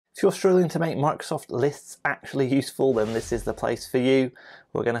If you're struggling to make Microsoft lists actually useful, then this is the place for you.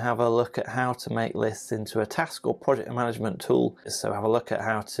 We're going to have a look at how to make lists into a task or project management tool. So have a look at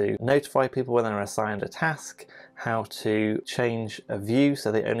how to notify people when they're assigned a task, how to change a view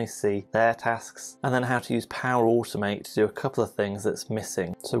so they only see their tasks, and then how to use Power Automate to do a couple of things that's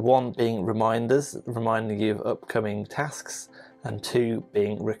missing. So one being reminders, reminding you of upcoming tasks, and two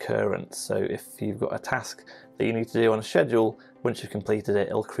being recurrence. So if you've got a task that you need to do on a schedule, once you've completed it,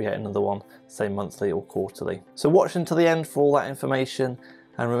 it'll create another one, say monthly or quarterly. So watch until the end for all that information,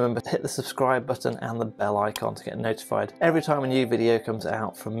 and remember to hit the subscribe button and the bell icon to get notified every time a new video comes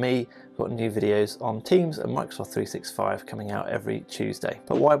out from me. I've got new videos on Teams and Microsoft 365 coming out every Tuesday.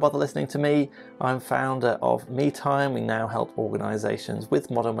 But why bother listening to me? I'm founder of MeTime. We now help organizations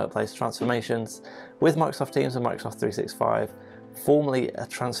with modern workplace transformations with Microsoft Teams and Microsoft 365. Formerly a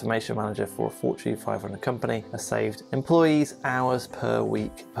transformation manager for a Fortune 500 company, has saved employees hours per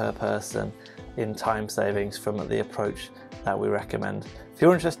week per person in time savings from the approach that we recommend. If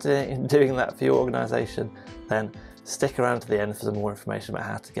you're interested in doing that for your organization, then stick around to the end for some more information about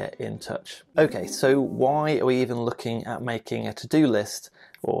how to get in touch. Okay, so why are we even looking at making a to-do list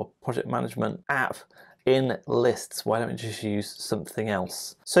or project management app in lists? Why don't we just use something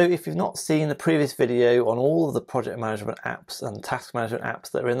else? So if you've not seen the previous video on all of the project management apps and task management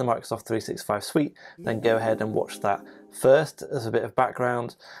apps that are in the Microsoft 365 suite, then go ahead and watch that first as a bit of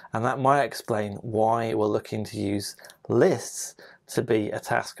background, and that might explain why we're looking to use lists to be a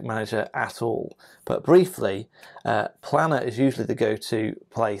task manager at all. But briefly, Planner is usually the go-to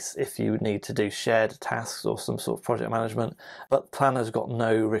place if you need to do shared tasks or some sort of project management, but Planner's got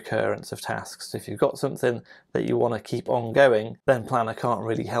no recurrence of tasks. So if you've got something that you want to keep ongoing, then Planner can't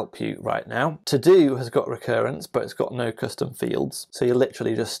really help you right now. To Do has got recurrence, but it's got no custom fields. So you're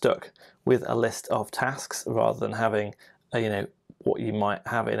literally just stuck with a list of tasks rather than having what you might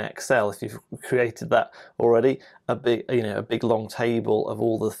have in Excel if you've created that already, a big long table of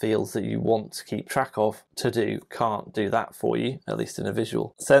all the fields that you want to keep track of. To Do can't do that for you, at least in a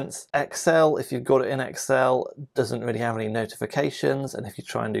visual sense. Excel, if you've got it in Excel, doesn't really have any notifications, and if you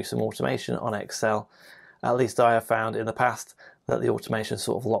try and do some automation on Excel, at least I have found in the past that the automation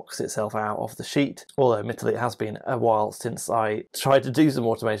sort of locks itself out of the sheet. Although admittedly it has been a while since I tried to do some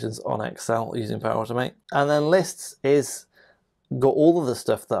automations on Excel using Power Automate. And then lists is got all of the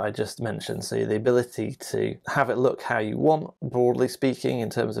stuff that I just mentioned, so the ability to have it look how you want, broadly speaking, in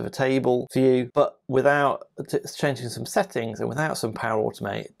terms of a table view, but without changing some settings and without some Power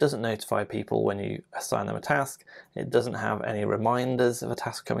Automate. It doesn't notify people when you assign them a task, it doesn't have any reminders of a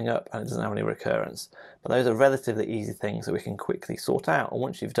task coming up, and it doesn't have any recurrence. But those are relatively easy things that we can quickly sort out, and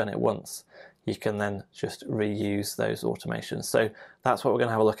once you've done it once, you can then just reuse those automations. So that's what we're going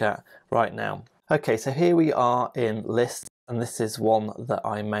to have a look at right now. Okay, so here we are in lists. And this is one that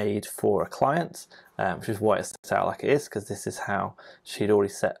I made for a client, which is why it's set out like it is, because this is how she'd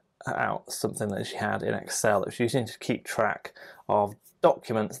already set out something that she had in Excel that was using to keep track of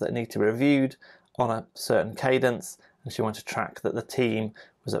documents that need to be reviewed on a certain cadence, and she wanted to track that the team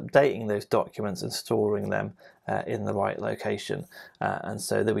was updating those documents and storing them in the right location. And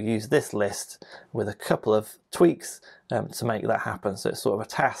so they would use this list with a couple of tweaks to make that happen. So it's sort of a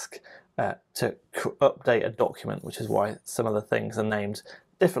task to update a document, which is why some of the things are named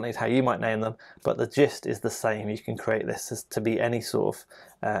differently to how you might name them, but the gist is the same. You can create this as to be any sort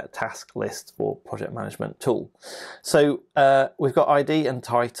of task list or project management tool. So we've got ID and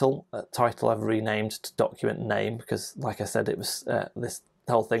title. Title I've renamed to document name because, like I said, it was this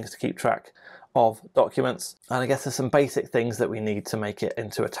whole thing is to keep track of documents. And I guess there's some basic things that we need to make it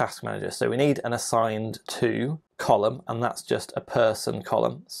into a task manager. So we need an assigned to column, and that's just a person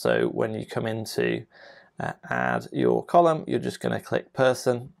column. So when you come into add your column, you're just going to click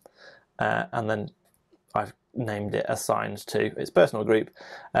person, and then I've named it assigned to its personal group.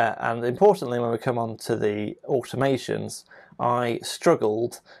 And importantly, when we come on to the automations, I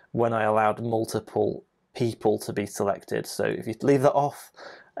struggled when I allowed multiple people to be selected. So if you leave that off,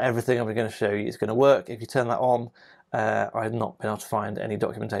 everything I'm going to show you is going to work. If you turn that on, I've not been able to find any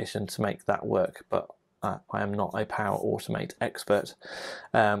documentation to make that work, but I am not a Power Automate expert.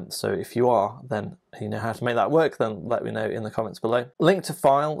 So if you are, then you know how to make that work, then let me know in the comments below. Link to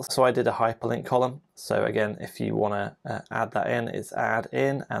file, so I did a hyperlink column. So again, if you want to add that in, it's add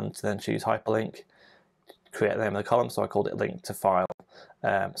in and then choose hyperlink, create the name of the column, so I called it link to file.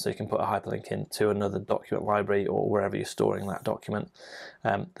 So you can put a hyperlink into another document library or wherever you're storing that document.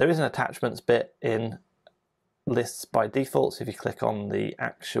 There is an attachments bit in lists by default. So if you click on the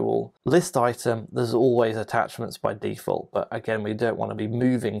actual list item, there's always attachments by default. But again, we don't want to be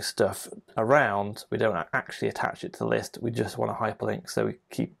moving stuff around. We don't actually attach it to the list. We just want to hyperlink so we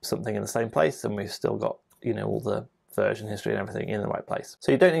keep something in the same place and we've still got, you know, all the version history and everything in the right place.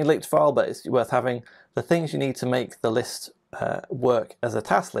 So you don't need a linked file, but it's worth having. The things you need to make the list work as a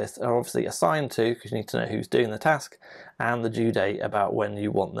task list are obviously assigned to, because you need to know who's doing the task, and the due date about when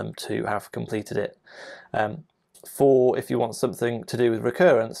you want them to have completed it. For if you want something to do with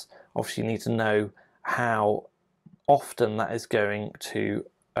recurrence, obviously you need to know how often that is going to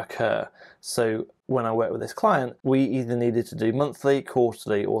occur. So when I worked with this client, we either needed to do monthly,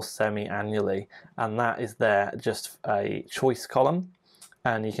 quarterly, or semi-annually, and that is there just a choice column,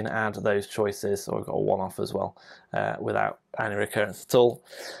 and you can add those choices, or I've got a one-off as well, without any recurrence at all.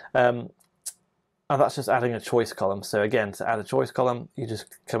 And that's just adding a choice column. So again, to add a choice column, you just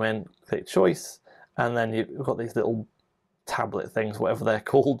come in, click choice, and then you've got these little tablet things, whatever they're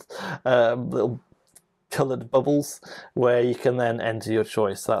called, little coloured bubbles, where you can then enter your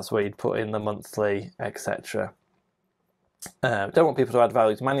choice. So that's where you'd put in the monthly, etc. Don't want people to add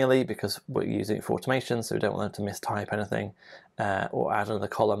values manually because we're using it for automation, so we don't want them to mistype anything or add another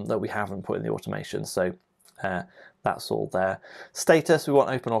column that we haven't put in the automation. So that's all there. Status, we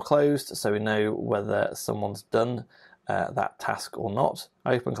want open or closed, so we know whether someone's done that task or not.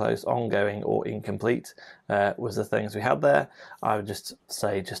 Open, closed, ongoing, or incomplete was the things we had there. I would just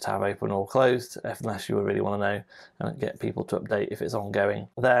say just have open or closed, unless you really want to know and get people to update if it's ongoing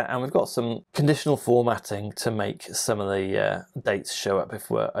there. And we've got some conditional formatting to make some of the dates show up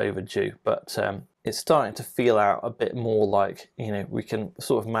if we're overdue, but it's starting to feel out a bit more like, you know, we can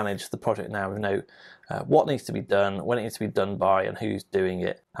sort of manage the project now. We know what needs to be done, when it needs to be done by, and who's doing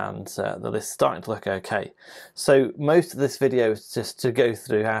it, and the list's starting to look okay. So most of this video is just to go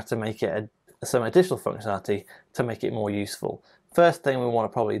through how to make it some additional functionality to make it more useful. First thing we want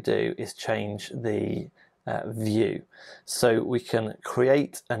to probably do is change the view. So we can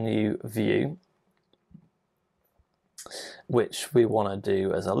create a new view, which we want to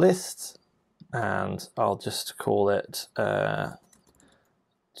do as a list, and I'll just call it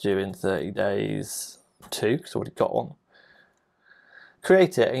due in 30 days 2, because I've already got one.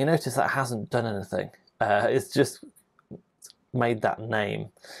 Create it, and you notice that hasn't done anything. It's just made that name.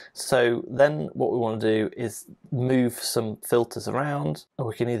 So then what we want to do is move some filters around, and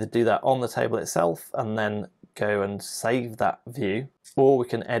we can either do that on the table itself and then go and save that view, or we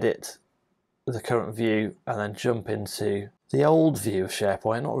can edit the current view and then jump into the old view of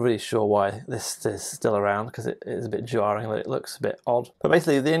SharePoint. Not really sure why this is still around, because it is a bit jarring, but it looks a bit odd. But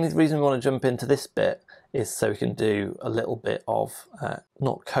basically the only reason we want to jump into this bit is so we can do a little bit of,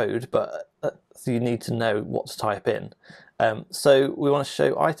 not code, but so you need to know what to type in. So we want to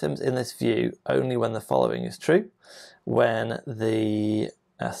show items in this view only when the following is true, when the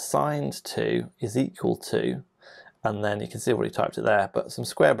assigned to is equal to, and then you can see I've already typed it there, but some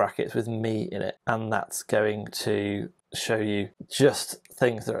square brackets with me in it, and that's going to show you just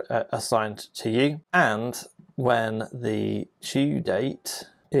things that are assigned to you, and when the due date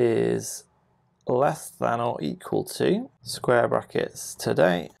is less than or equal to square brackets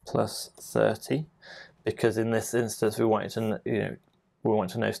today plus 30, because in this instance we wanted to, we want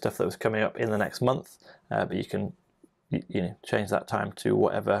to know stuff that was coming up in the next month, but you can change that time to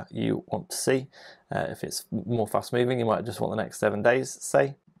whatever you want to see. If it's more fast moving, you might just want the next 7 days,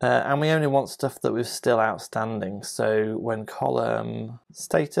 say. And we only want stuff that was still outstanding. So when column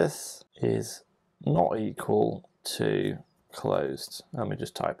status is not equal to closed, and we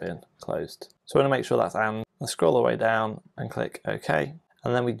just type in closed. So we want to make sure that's and scroll the way down and click OK.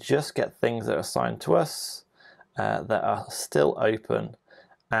 And then we just get things that are assigned to us that are still open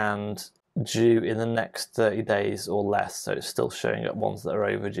and due in the next 30 days or less. So it's still showing up ones that are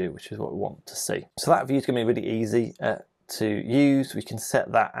overdue, which is what we want to see. So that view is going to be really easy to use. We can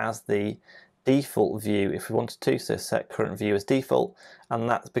set that as the default view if we wanted to, so set current view as default, and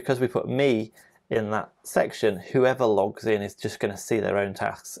that's because we put me in that section. Whoever logs in is just going to see their own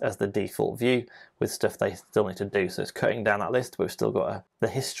tasks as the default view with stuff they still need to do. So it's cutting down that list, but we've still got the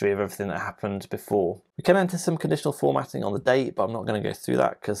history of everything that happened before. We can enter some conditional formatting on the date, but I'm not going to go through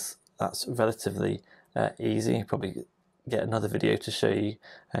that because that's relatively easy. You probably get another video to show you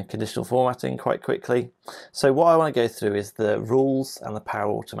conditional formatting quite quickly. So what I want to go through is the rules and the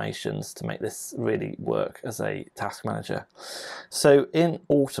Power Automations to make this really work as a task manager. So in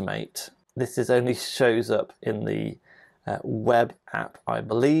Automate, this only shows up in the web app, I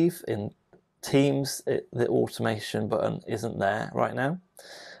believe. In Teams, the automation button isn't there right now.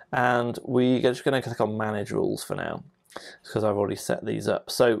 And we're just going to click on Manage Rules for now. because I've already set these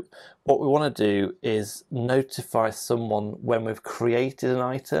up. So what we want to do is notify someone when we've created an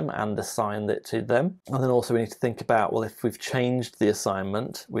item and assigned it to them. And then also we need to think about, well, if we've changed the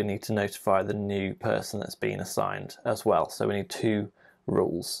assignment, we need to notify the new person that's been assigned as well. So we need two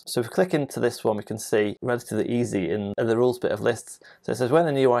rules. So if we click into this one, we can see relatively easy in the rules bit of lists. So it says when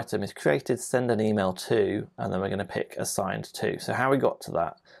a new item is created, send an email to, and then we're going to pick assigned to. So how we got to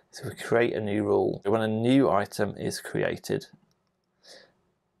that is we create a new rule. When a new item is created,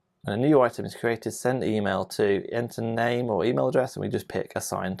 send email to, enter name or email address, and we just pick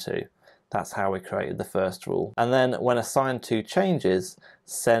assigned to. That's how we created the first rule. And then when assigned to changes,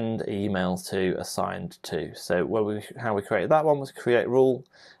 send email to assigned to. So how we created that one was create rule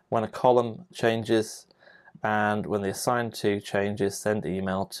when a column changes, and when the assigned to changes, send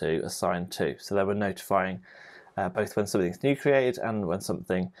email to assigned to. So they were notifying both when something's new created and when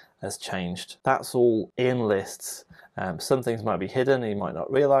something has changed. That's all in lists. Some things might be hidden and you might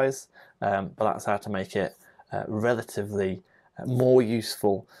not realize, but that's how to make it relatively more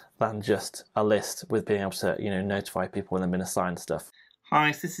useful than just a list, with being able to notify people when they've been assigned stuff.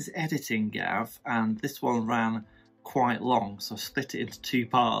 Hi, so this is editing Gav, and this one ran quite long, so I split it into two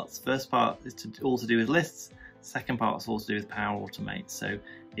parts. First part is all to do with lists, second part is all to do with Power Automate. So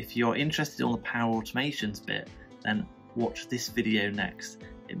if you're interested on the Power Automations bit, then watch this video next.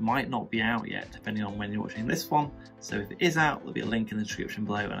 It might not be out yet depending on when you're watching this one, so if it is out, there'll be a link in the description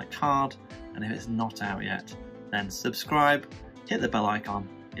below and a card, and if it's not out yet, then subscribe, hit the bell icon,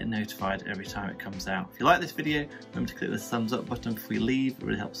 get notified every time it comes out. If you like this video, remember to click the thumbs up button before you leave. It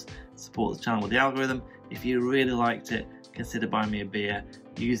really helps support the channel with the algorithm. If you really liked it, consider buying me a beer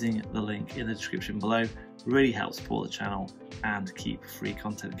using the link in the description below. It really helps support the channel and keep free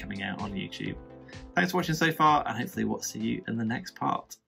content coming out on YouTube. Thanks for watching so far, and hopefully we'll see you in the next part.